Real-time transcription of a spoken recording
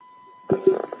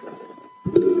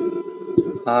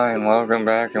Hi, and welcome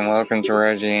back, and welcome to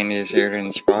Reggie Andy's Here to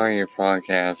Inspire You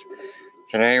podcast.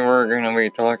 Today, we're going to be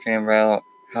talking about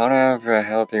how to have a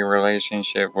healthy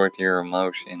relationship with your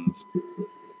emotions.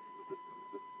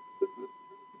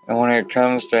 And when it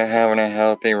comes to having a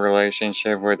healthy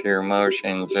relationship with your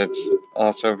emotions, it's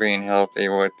also being healthy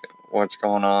with what's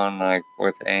going on, like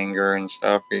with anger and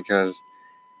stuff, because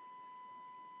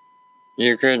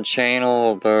you could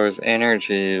channel those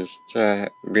energies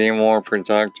to be more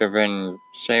productive and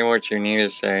say what you need to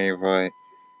say, but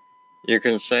you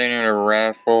can say it in a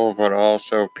wrathful but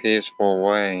also peaceful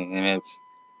way, and it's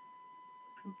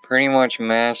pretty much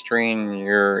mastering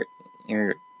your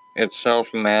it's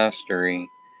self mastery,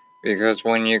 because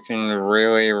when you can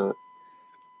really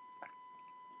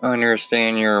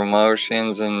understand your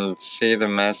emotions and see the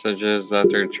messages that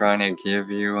they're trying to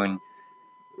give you and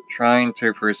trying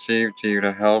to perceive to you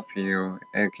to help you,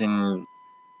 it can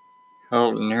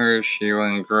help nourish you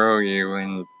and grow you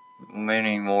in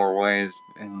many more ways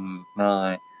than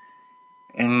not.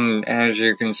 And as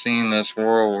you can see in this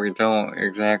world, we don't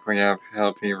exactly have a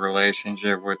healthy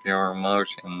relationship with our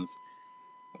emotions.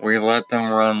 We let them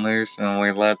run loose and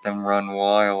we let them run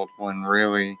wild, when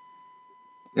really,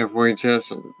 if we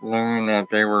just learn that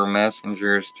they were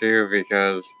messengers too,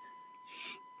 because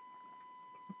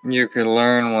you could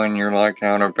learn when you're like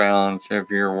out of balance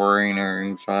if you're worrying or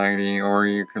anxiety, or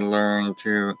you can learn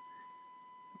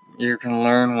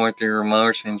with your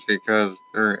emotions, because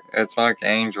it's like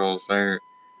angels. The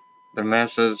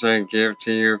message they give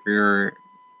to you,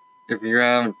 if you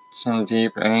have some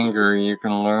deep anger, you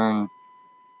can learn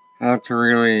how to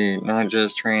really not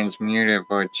just transmute it,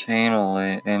 but channel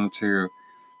it into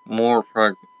more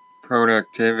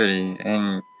productivity.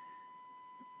 And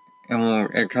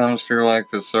it comes through like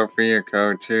the Sophia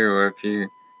Code too. If you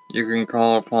can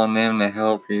call upon them to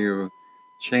help you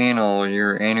channel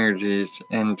your energies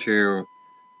into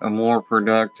a more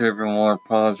productive and more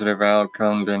positive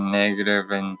outcome than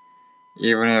negative. And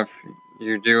even if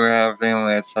you do have them,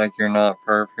 it's like you're not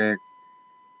perfect.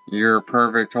 You're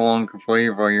perfect, whole, and complete,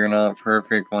 but you're not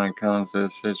perfect when it comes to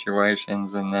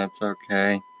situations, and that's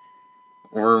okay.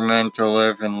 We're meant to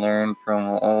live and learn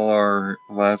from all our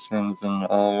lessons and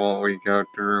all what we go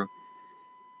through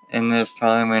in this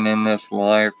time and in this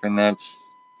life, and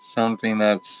that's something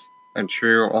that's a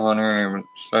true honor and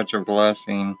such a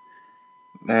blessing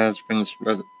that has been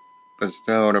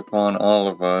bestowed upon all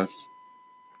of us,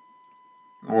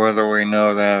 whether we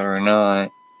know that or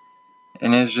not.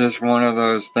 And it's just one of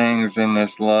those things in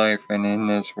this life and in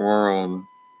this world.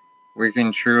 We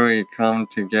can truly come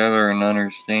together and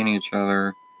understand each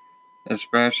other,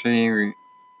 especially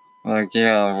like,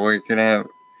 yeah, we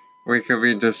could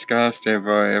be disgusted,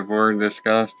 but if we're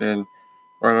disgusted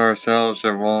with ourselves,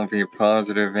 it won't be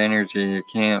positive energy. You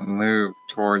can't move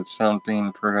towards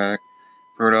something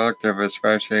productive,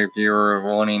 especially if you're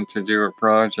wanting to do a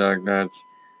project that's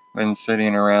been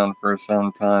sitting around for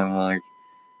some time. Like,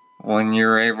 when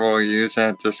you're able to use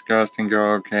that disgust and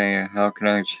go, okay, how can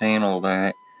I channel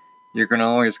that? You can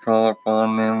always call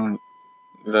upon them,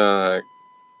 the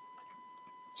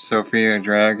Sophia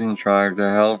Dragon Tribe, to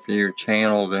help you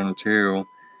channel them too.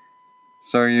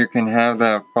 So you can have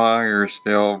that fire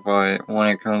still, but when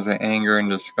it comes to anger and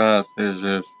disgust, it's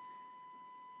just.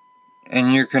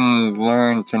 And you can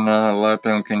learn to not let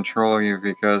them control you,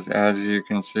 because as you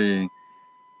can see,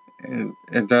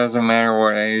 it doesn't matter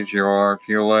what age you are. If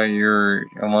you let your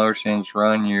emotions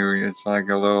run you, it's like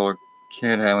a little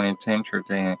kid having a temper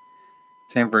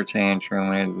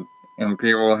tantrum, and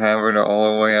people have it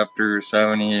all the way up through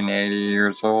 70 and 80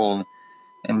 years old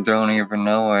and don't even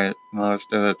know it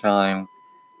most of the time,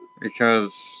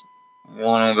 because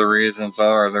one of the reasons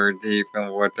are they're deep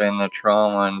and within the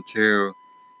trauma, and two,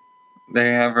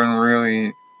 they haven't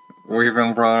really, we've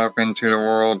been brought up into the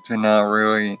world to not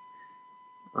really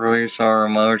release our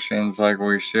emotions like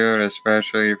we should,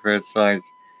 especially if it's like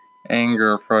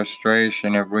anger,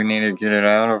 frustration, if we need to get it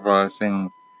out of us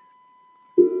and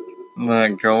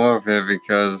let go of it,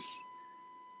 because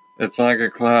it's like a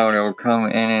cloud. It'll come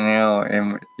in and out,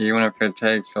 and even if it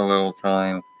takes a little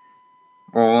time.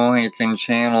 But when we can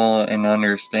channel and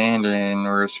understand it and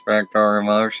respect our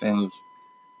emotions,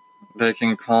 they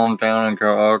can calm down and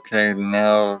go, okay,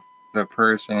 now the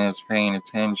person is paying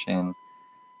attention.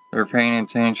 They're paying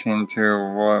attention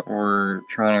to what we're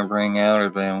trying to bring out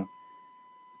of them.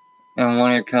 And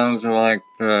when it comes to like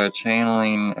the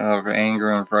channeling of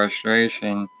anger and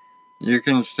frustration, you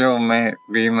can still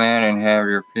be mad and have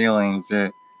your feelings.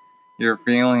 Your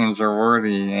feelings are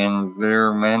worthy and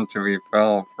they're meant to be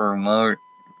felt for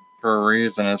a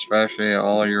reason, especially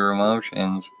all your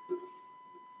emotions.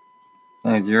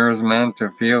 Like, you're meant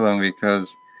to feel them,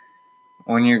 because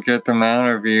when you get them out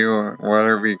of you,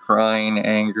 whether it be crying,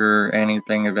 anger,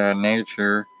 anything of that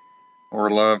nature, or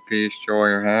love, peace, joy,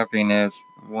 or happiness,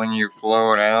 when you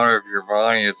flow it out of your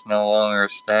body, it's no longer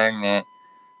stagnant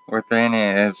within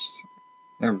it.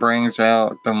 It brings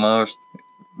out the most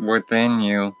within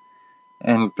you.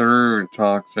 And through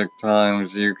toxic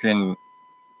times, you can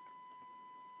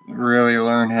really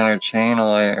learn how to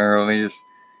channel it, or at least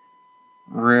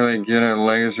really get a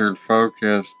lasered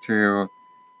focus to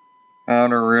how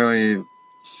to really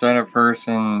set a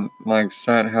person, like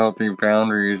set healthy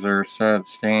boundaries or set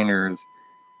standards,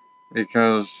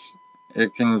 because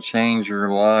it can change your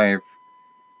life.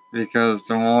 Because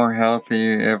the more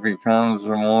healthy it becomes,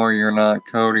 the more you're not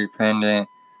codependent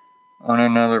on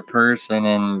another person,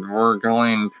 and we're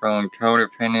going from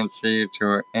codependency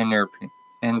to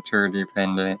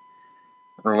interdependent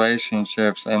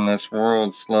relationships in this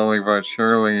world. Slowly but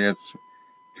surely it's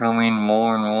coming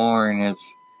more and more, and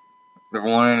it's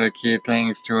one of the key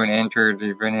things to an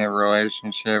interdependent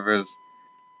relationship is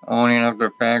owning up the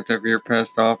fact if you're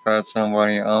pissed off at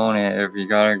somebody, own it. If you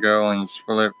gotta go and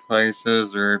split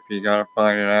places, or if you gotta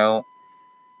fight it out,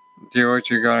 do what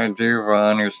you gotta do, but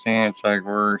understand it's like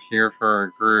we're here for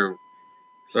a group.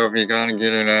 So if you gotta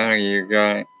get it out of you,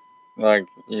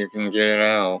 you can get it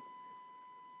out.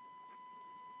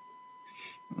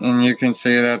 And you can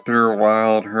see that through a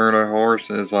wild herd of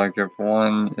horses. Like if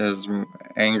one is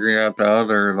angry at the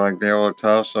other, like they will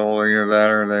tussle, either that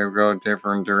or they will go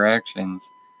different directions.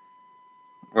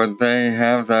 But they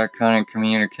have that kind of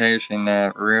communication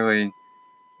that really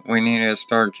we need to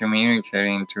start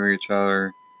communicating to each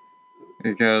other,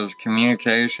 because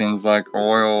communication's like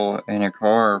oil in a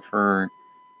car for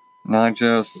not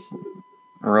just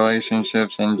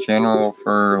relationships in general,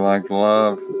 for like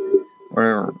love,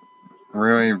 whatever,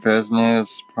 really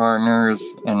business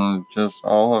partners, and just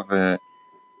all of it.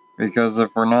 Because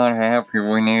if we're not happy,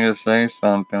 we need to say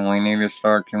something. We need to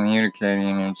start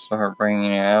communicating and start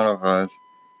bringing it out of us,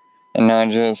 and not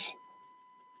just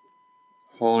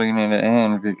holding it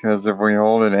in. Because if we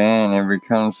hold it in, it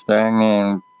becomes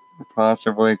stagnant and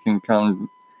possibly can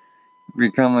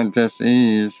become a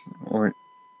disease,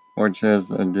 which is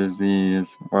a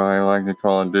disease, what I like to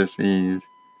call a disease.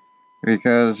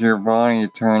 Because your body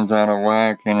turns out of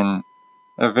whack, and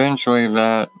eventually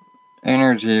that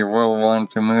energy will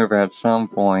want to move at some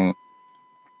point.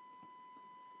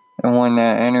 And when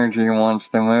that energy wants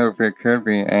to move, it could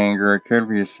be anger, it could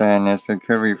be sadness, it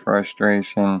could be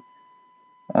frustration.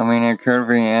 I mean, it could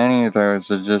be any of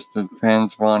those. It just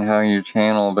depends on how you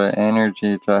channel the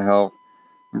energy to help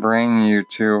bring you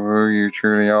to who you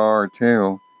truly are,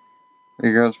 too.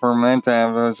 Because we're meant to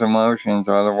have those emotions,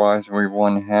 otherwise we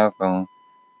wouldn't have them.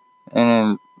 And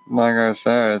then, like I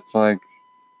said, it's like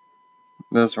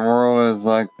this world is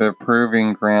like the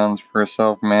proving grounds for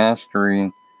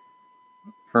self-mastery,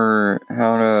 for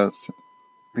how to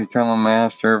become a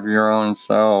master of your own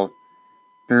self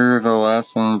through the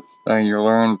lessons that you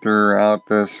learn throughout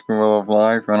the school of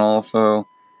life, and also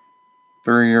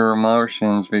through your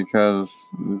emotions, because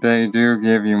they do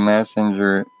give you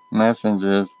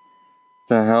messages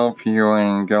to help you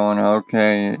in going,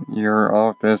 okay, you're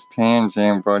off this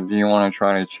tangent, but do you want to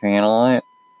try to channel it?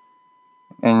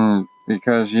 And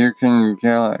because you can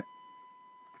get,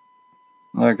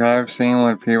 like I've seen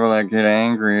with people that get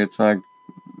angry, it's like,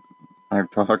 I've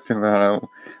talked about it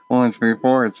once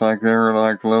before, it's like they're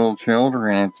like little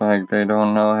children. It's like they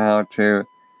don't know how to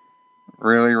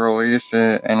really release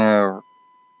it in a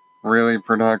really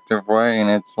productive way, and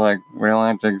it's like we don't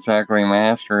have to exactly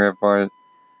master it, but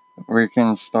we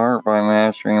can start by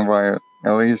mastering, by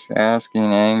at least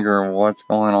asking anger what's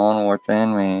going on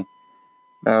within me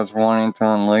that was wanting to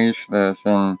unleash this.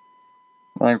 And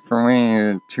like for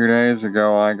me, 2 days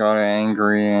ago I got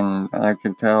angry, and I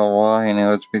could tell why, and it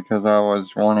was because I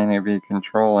was wanting to be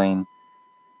controlling.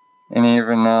 And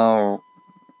even though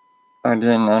I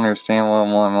didn't understand what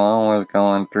my mom was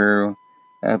going through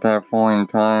at that point in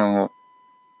time,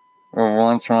 well,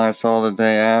 once when I saw the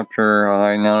day after,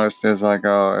 I noticed it's like,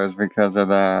 oh, it was because of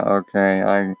that.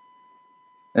 Okay,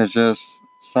 it's just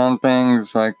some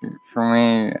things, like for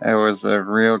me, it was a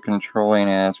real controlling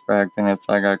aspect, and it's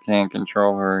like I can't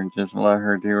control her and just let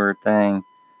her do her thing.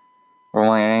 But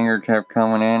my anger kept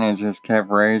coming in and just kept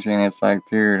raging. It's like,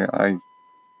 dude,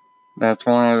 that's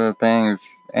one of the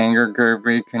things. Anger could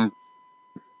be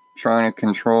trying to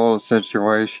control a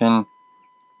situation,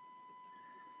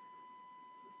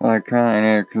 like kind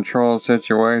of control a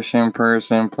situation,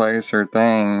 person, place, or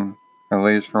thing, at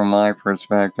least from my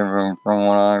perspective and from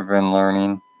what I've been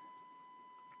learning.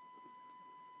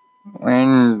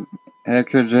 And it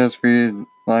could just be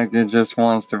like it just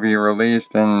wants to be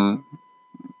released, and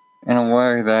in a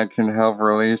way that can help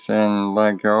release and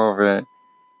let go of it.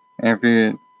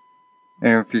 And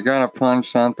if you gotta punch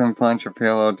something, punch a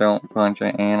pillow, don't punch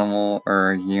an animal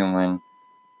or a human.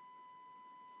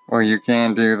 Well, you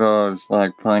can do those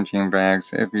like punching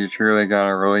bags if you truly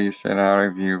gotta release it out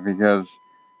of you, because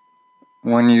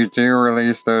when you do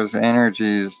release those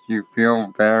energies, you feel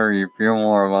better, you feel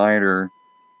more lighter.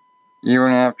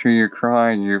 Even after you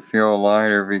cried, you feel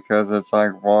lighter because it's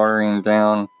like watering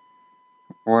down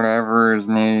whatever is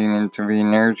needing to be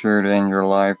nurtured in your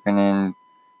life and in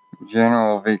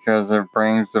general, because it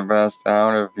brings the best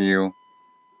out of you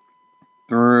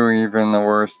through even the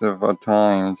worst of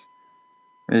times.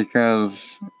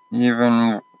 Because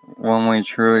even when we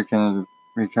truly can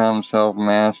become self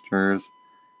masters,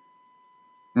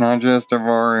 not just of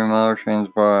our emotions,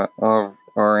 but of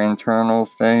our internal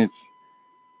states,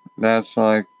 that's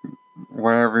like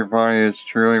what everybody is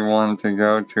truly wanting to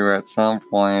go to at some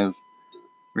point, is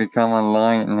become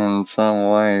enlightened in some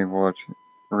way, which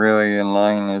really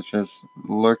enlightened is just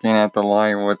looking at the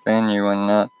light within you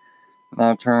and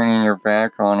not turning your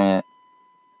back on it.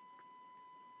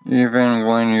 Even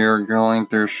when you're going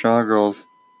through struggles,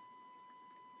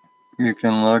 you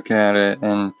can look at it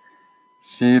and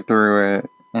see through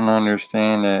it and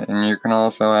understand it. And you can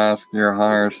also ask your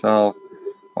higher self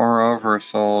or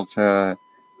oversoul to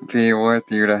be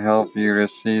with you to help you to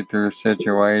see through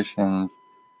situations.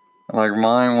 Like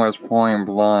mine was point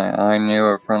blank. I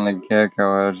knew it from the get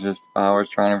go. I was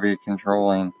trying to be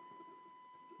controlling.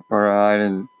 But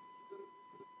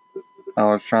I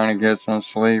was trying to get some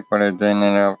sleep, but it didn't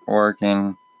end up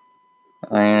working.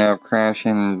 I ended up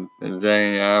crashing the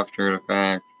day after the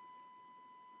fact,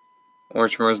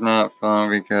 which was not fun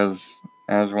because,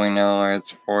 as we know,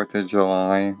 it's 4th of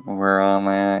July where I'm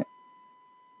at,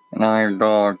 and I have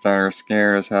dogs that are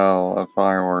scared as hell of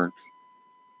fireworks.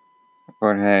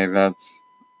 But hey,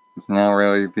 it's not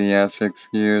really BS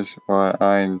excuse, but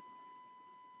I'm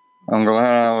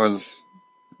glad I was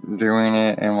doing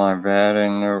it in my bed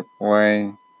in the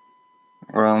way,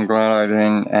 but I'm glad I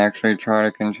didn't actually try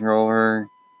to control her.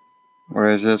 But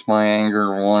it's just my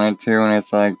anger wanted to, and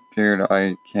it's like, dude,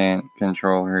 I can't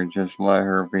control her. Just let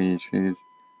her be.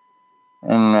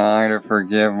 And I had to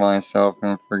forgive myself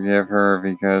and forgive her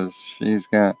because she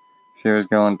was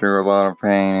going through a lot of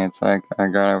pain. It's like, I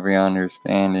gotta be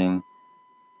understanding.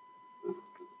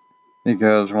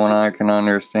 Because when I can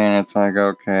understand, it's like,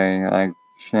 okay, I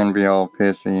shouldn't be all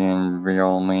pissy and be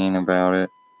all mean about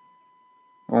it.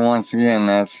 But once again,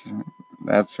 that's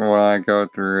what I go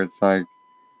through. It's like,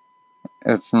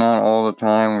 it's not all the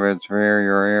time, but it's very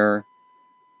rare.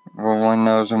 But when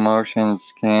those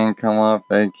emotions can come up,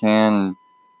 they can.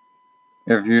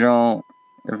 If you don't,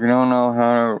 if you don't know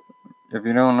how to, if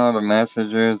you don't know the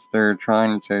messages they're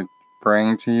trying to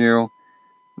bring to you,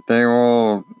 they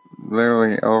will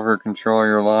literally over control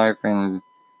your life. And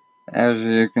as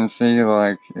you can see,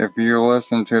 like if you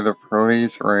listen to the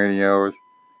police radios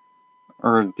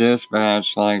or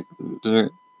dispatch, like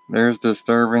there's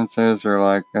disturbances or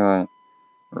like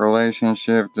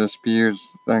relationship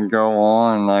disputes that go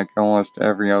on like almost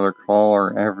every other call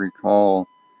or every call,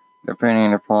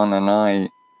 depending upon the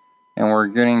night. And we're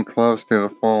getting close to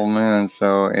the full moon,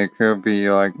 so it could be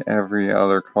like every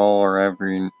other call or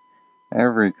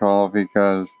every call,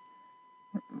 because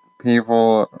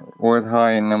people with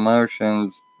heightened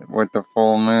emotions with the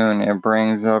full moon, it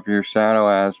brings up your shadow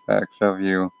aspects of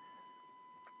you.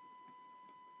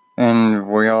 And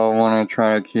we all want to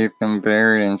try to keep them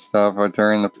buried and stuff, but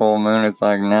during the full moon, it's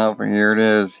like, nope, here it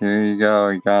is. Here you go.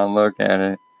 You gotta look at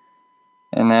it.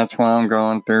 And that's what I'm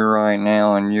going through right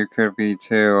now, and you could be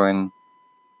too. And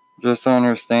just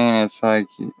understand, it's like,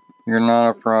 you're not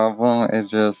a problem. It's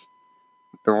just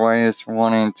the way it's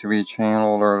wanting to be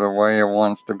channeled or the way it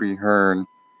wants to be heard.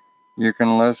 You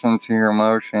can listen to your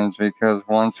emotions, because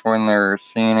once when they're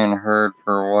seen and heard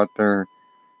for what they're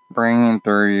bringing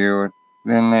through you,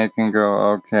 then they can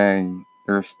go, okay,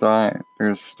 they're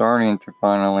starting to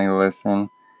finally listen.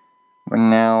 But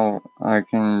now I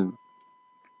can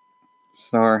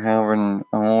start having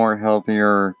a more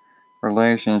healthier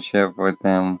relationship with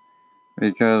them,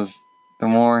 because the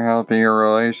more healthy your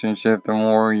relationship, the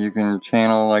more you can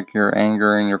channel like your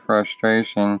anger and your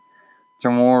frustration to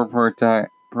more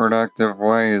productive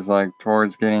ways, like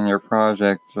towards getting your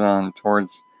projects done,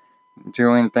 towards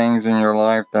doing things in your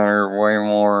life that are way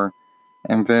more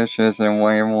ambitious and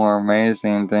way more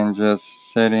amazing than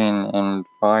just sitting and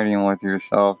fighting with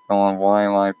yourself going, why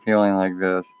am I feeling like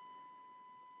this?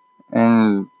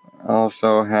 And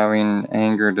also having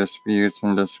anger disputes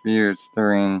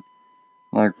during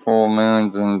like full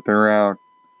moons and throughout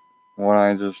what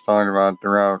I just talked about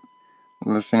throughout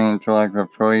listening to like the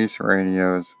police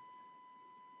radios.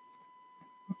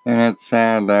 And it's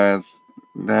sad that it's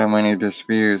that many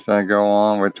disputes that go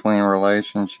on between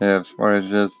relationships, but it's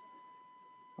just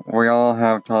we all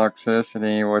have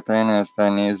toxicity within us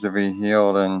that needs to be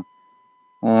healed, and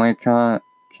when we can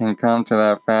come to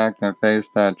that fact and face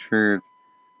that truth,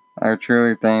 I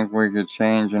truly think we could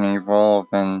change and evolve.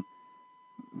 And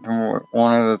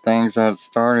one of the things that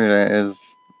started it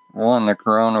is one, the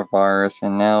coronavirus,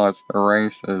 and now it's the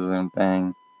racism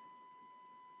thing.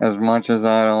 As much as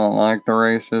I don't like the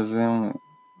racism,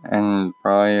 and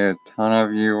probably a ton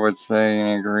of you would say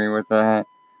and agree with that,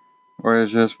 but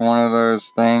it's just one of those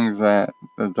things that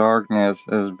the darkness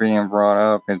is being brought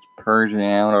up, it's purging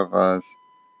out of us.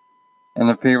 And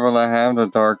the people that have the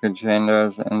dark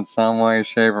agendas, in some way,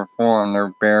 shape, or form, they're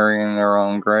burying their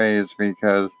own graves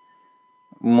because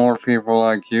more people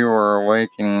like you are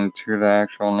awakening to the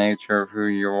actual nature of who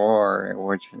you are,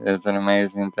 which is an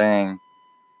amazing thing.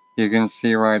 You can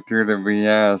see right through the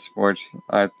BS, which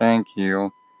I thank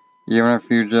you. Even if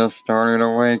you just started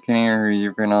awakening or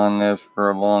you've been on this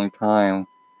for a long time,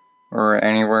 or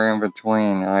anywhere in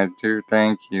between, I do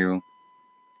thank you.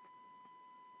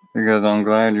 Because I'm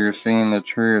glad you're seeing the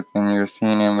truth and you're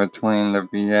seeing in between the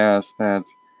BS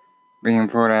that's being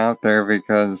put out there,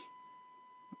 because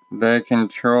they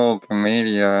control the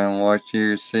media and what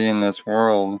you see in this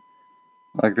world.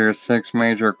 Like there's 6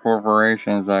 major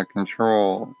corporations that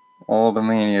control all the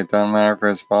media. It doesn't matter if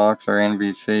it's Fox or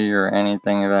NBC or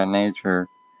anything of that nature.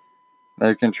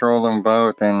 They control them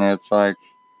both, and it's like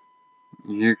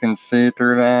you can see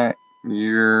through that.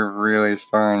 You're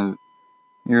starting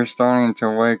to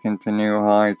awaken to new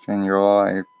heights in your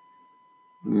life.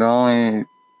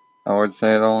 I would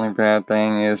say the only bad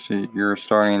thing is you're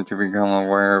starting to become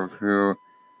aware of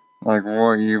like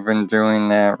what you've been doing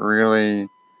that really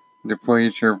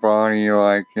depletes your body.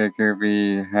 Like it could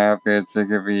be habits, it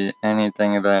could be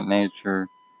anything of that nature.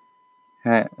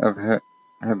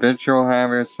 Habitual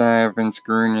habits that have been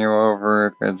screwing you over,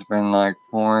 if it's been like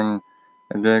porn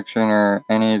addiction or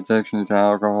any addiction to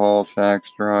alcohol,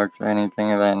 sex, drugs,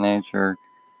 anything of that nature,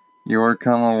 you will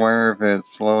become aware of it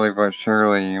slowly but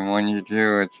surely. And when you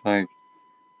do, it's like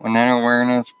when that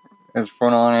awareness is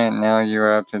put on it, now you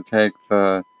have to take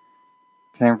the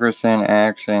 10%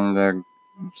 action to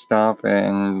stop it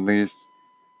and at least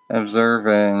observe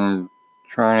it and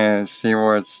try to see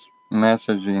what's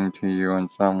messaging to you in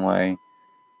some way.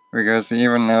 Because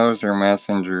even those are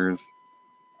messengers.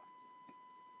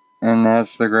 And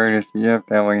that's the greatest gift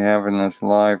that we have in this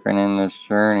life and in this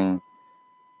journey.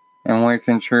 And we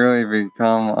can truly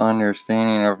become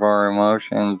understanding of our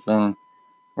emotions, and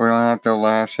we don't have to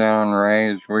lash out in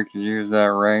rage. We could use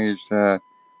that rage to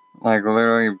like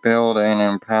literally build and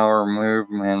empower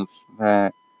movements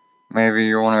that maybe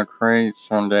you want to create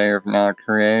someday. If not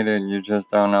created, you just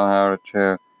don't know how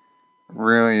to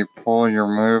really pull your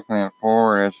movement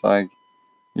forward. It's like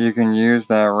you can use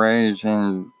that rage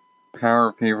and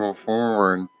power people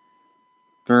forward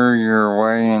through your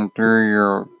way and through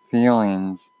your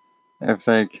feelings if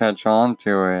they catch on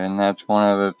to it. And that's one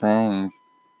of the things.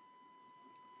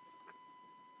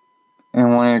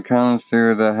 And when it comes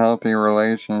to the healthy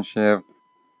relationship,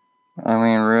 I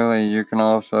mean, really, you can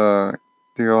also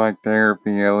do like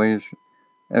therapy. At least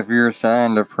if you're sad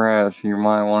and depressed, you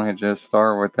might want to just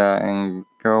start with that and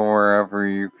go wherever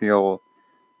you feel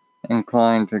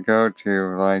inclined to go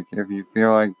to. Like, if you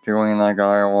feel like doing like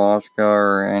ayahuasca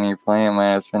or any plant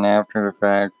medicine after the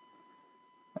fact,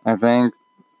 I think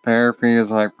therapy is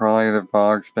like probably the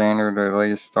bog standard to at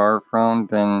least start from,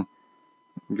 then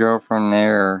go from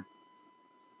there.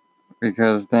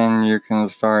 Because then you can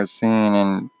start seeing,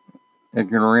 and it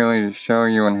can really show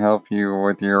you and help you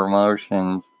with your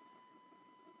emotions.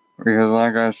 Because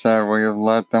like I said, we've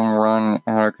let them run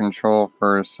out of control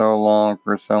for so long,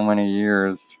 for so many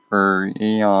years, for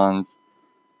eons.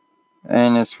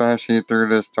 And especially through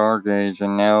this dark age,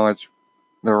 and now it's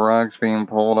the rug's being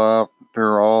pulled up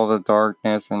through all the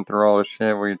darkness and through all the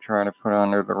shit we try to put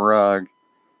under the rug.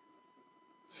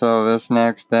 So this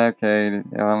next decade,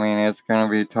 I mean, it's gonna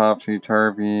be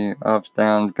topsy-turvy, ups,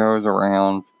 downs, goes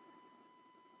arounds.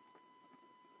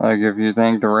 Like, if you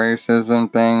think the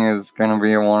racism thing is gonna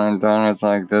be a one and done, it's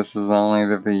like, this is only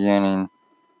the beginning.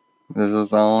 This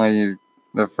is only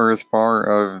the first part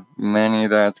of many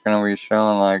that's gonna be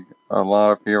shown. Like, a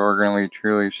lot of people are gonna be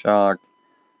truly shocked.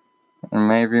 And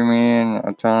maybe me and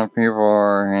a ton of people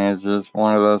are, and it's just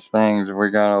one of those things we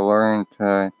gotta learn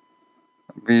to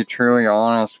be truly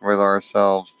honest with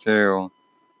ourselves, too.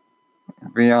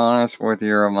 Be honest with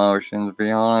your emotions,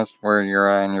 be honest where you're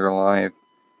at in your life.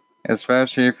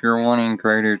 Especially if you're wanting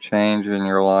greater change in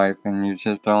your life and you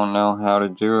just don't know how to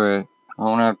do it.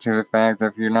 Own up to the fact that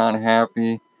if you're not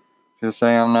happy, just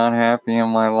say I'm not happy in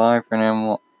my life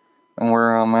and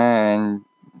where I'm at, and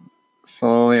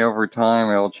slowly over time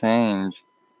it'll change.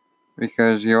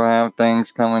 Because you'll have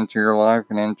things come into your life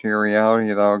and into your reality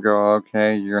that'll go,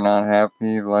 okay, you're not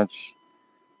happy, let's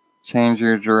change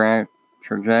your direct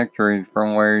trajectory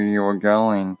from where you were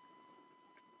going.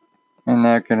 And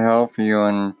that could help you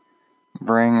and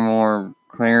bring more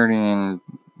clarity and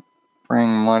bring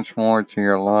much more to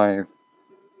your life.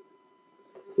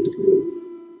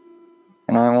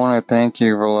 And I want to thank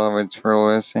you, beloveds, for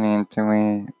listening to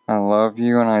me. I love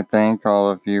you and I thank all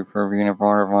of you for being a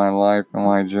part of my life and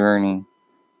my journey.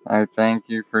 I thank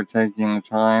you for taking the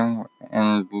time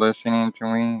and listening to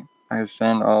me. I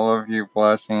send all of you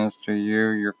blessings to you,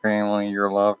 your family,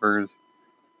 your lovers.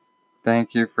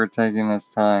 Thank you for taking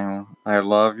this time. I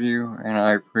love you and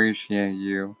I appreciate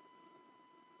you.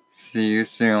 See you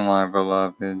soon, my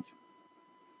beloveds.